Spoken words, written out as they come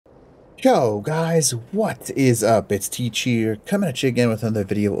Yo guys, what is up? It's Teach here, coming at you again with another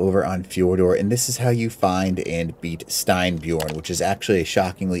video over on Fjordur, and this is how you find and beat Steinbjorn, which is actually a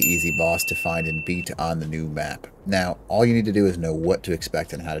shockingly easy boss to find and beat on the new map. Now, all you need to do is know what to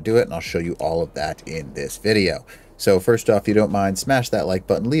expect and how to do it, and I'll show you all of that in this video. So first off, if you don't mind, smash that like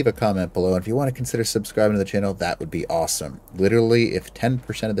button, leave a comment below, and if you want to consider subscribing to the channel, that would be awesome. Literally, if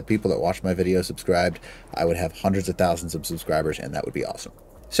 10% of the people that watch my video subscribed, I would have hundreds of thousands of subscribers, and that would be awesome.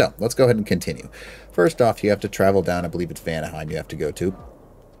 So, let's go ahead and continue. First off, you have to travel down, I believe it's Vanaheim you have to go to.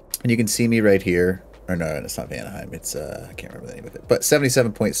 And you can see me right here. Or no, it's not Vanaheim. It's, I can't remember the name of it. But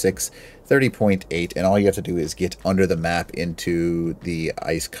 77.6, 30.8, and all you have to do is get under the map into the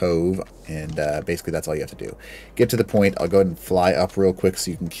Ice Cove. And basically, that's all you have to do. Get to the point. I'll go ahead and fly up real quick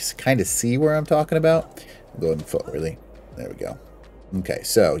so you can kind of see where I'm talking about. I'll go ahead and foot, really. There we go. Okay,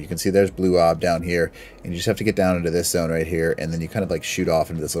 so you can see there's Blue Ob down here, and you just have to get down into this zone right here, and then you kind of like shoot off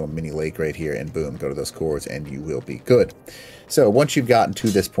into this little mini lake right here, and boom, go to those cores, and you will be good. So once you've gotten to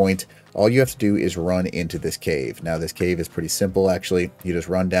this point, all you have to do is run into this cave. Now, this cave is pretty simple, actually. You just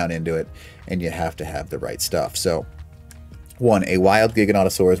run down into it, and you have to have the right stuff. So, 1, a wild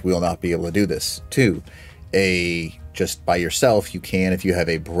Giganotosaurus will not be able to do this. 2, just by yourself, you can if you have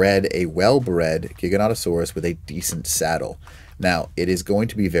a well-bred Giganotosaurus with a decent saddle. Now, it is going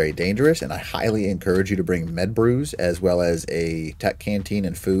to be very dangerous, and I highly encourage you to bring med brews as well as a tech canteen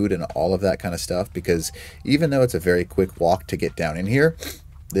and food and all of that kind of stuff, because even though it's a very quick walk to get down in here,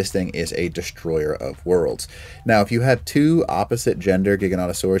 this thing is a destroyer of worlds. Now, if you have two opposite gender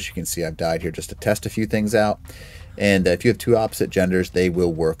Giganotosaurus, you can see I've died here just to test a few things out. And if you have two opposite genders, they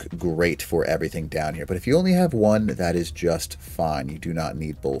will work great for everything down here. But if you only have one, that is just fine. You do not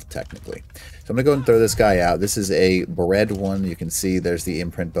need both, technically. So I'm going to go and throw this guy out. This is a bred one. You can see there's the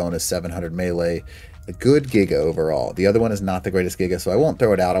imprint bonus, 700 melee. A good Giga overall. The other one is not the greatest Giga, so I won't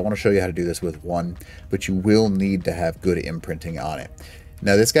throw it out. I want to show you how to do this with one, but you will need to have good imprinting on it.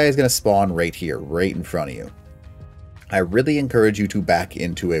 Now, this guy is going to spawn right here, right in front of you. I really encourage you to back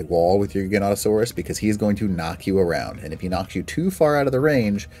into a wall with your Giganotosaurus, because he's going to knock you around. And if he knocks you too far out of the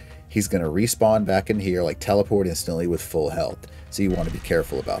range, he's going to respawn back in here, like teleport instantly with full health. So you want to be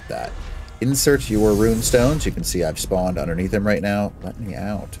careful about that. Insert your rune stones. You can see I've spawned underneath him right now. Let me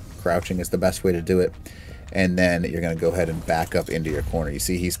out. Crouching is the best way to do it. And then you're going to go ahead and back up into your corner. You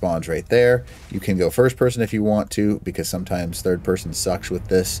see he spawns right there. You can go first person if you want to, because sometimes third person sucks with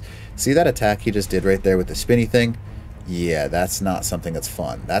this. See that attack he just did right there with the spinny thing? Yeah, that's not something that's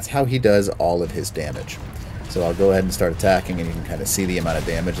fun. That's how he does all of his damage. So I'll go ahead and start attacking, and you can kind of see the amount of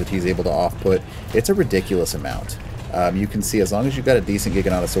damage that he's able to off-put. It's a ridiculous amount. You can see as long as you've got a decent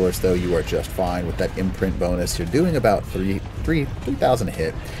Giganotosaurus, though, you are just fine with that imprint bonus. You're doing about 3,000 a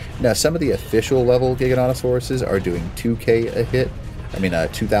hit. Now, some of the official level Giganotosauruses are doing 2k a hit. I mean,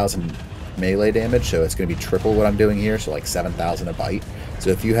 2,000 melee damage, so it's going to be triple what I'm doing here, so like 7,000 a bite.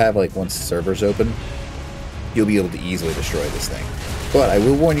 So if you have, like, once the server's open, you'll be able to easily destroy this thing. But I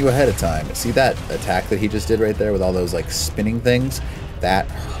will warn you ahead of time. See that attack that he just did right there with all those like spinning things? That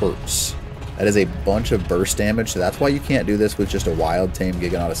hurts. That is a bunch of burst damage, so that's why you can't do this with just a wild tame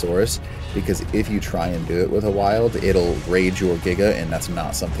Giganotosaurus, because if you try and do it with a wild, it'll rage your Giga, and that's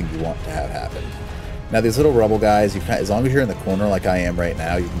not something you want to have happen. Now, these little rubble guys, as long as you're in the corner like I am right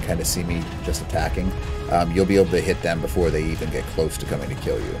now, you can kind of see me just attacking. You'll be able to hit them before they even get close to coming to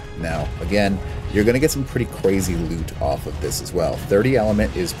kill you. Now, again, you're going to get some pretty crazy loot off of this as well. 30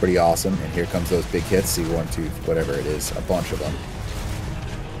 element is pretty awesome, and here comes those big hits. See, 1, 2, whatever it is, a bunch of them.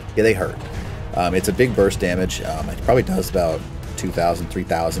 Yeah, they hurt. It's a big burst damage. It probably does about 2,000,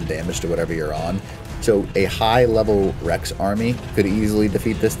 3,000 damage to whatever you're on. So a high-level Rex army could easily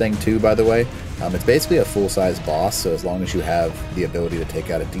defeat this thing too, by the way. It's basically a full-size boss, so as long as you have the ability to take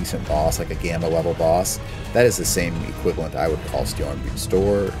out a decent boss, like a Gamma-level boss, that is the same equivalent I would call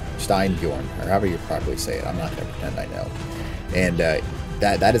Steinbjorn, or however you properly say it. I'm not going to pretend I know. And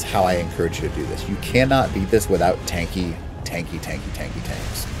that is how I encourage you to do this. You cannot beat this without tanky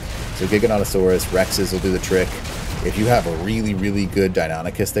tanks. So Giganotosaurus, Rexes will do the trick. If you have a really, really good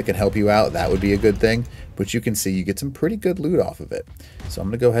Deinonychus that can help you out, that would be a good thing. But you can see you get some pretty good loot off of it. So I'm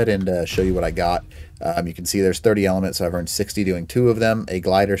going to go ahead and show you what I got. You can see there's 30 elements, so I've earned 60 doing 2 of them. A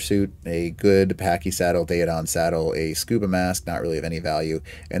glider suit, a good Packy saddle, Daedon saddle, a scuba mask, not really of any value,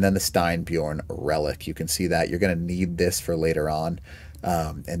 and then the Steinbjorn relic. You can see that. You're going to need this for later on.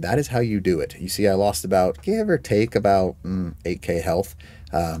 And that is how you do it. You see I lost about, give or take, about 8k health.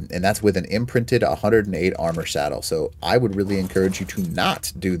 And that's with an imprinted 108 armor saddle. So I would really encourage you to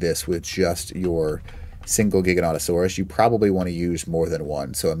not do this with just your single Giganotosaurus. You probably want to use more than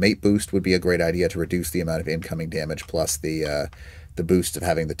one. So a mate boost would be a great idea to reduce the amount of incoming damage, plus the the boost of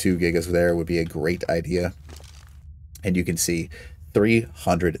having the 2 gigas there would be a great idea. And you can see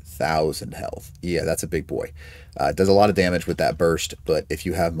 300,000 health. Yeah, that's a big boy. It does a lot of damage with that burst, but if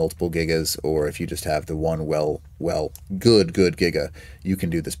you have multiple gigas, or if you just have the one good giga, you can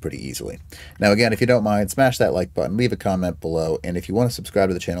do this pretty easily. Now, again, if you don't mind, smash that like button, leave a comment below, and if you want to subscribe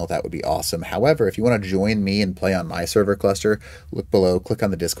to the channel, that would be awesome. However, if you want to join me and play on my server cluster, look below, click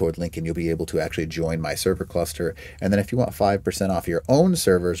on the Discord link, and you'll be able to actually join my server cluster. And then if you want 5% off your own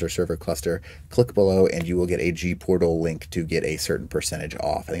servers or server cluster, click below, and you will get a G Portal link to get a certain percentage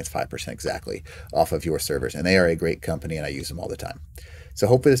off. I think it's 5% exactly off of your servers, and they are a great company, and I use them all the time. So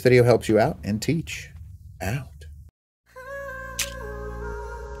hopefully this video helps you out, and teach out.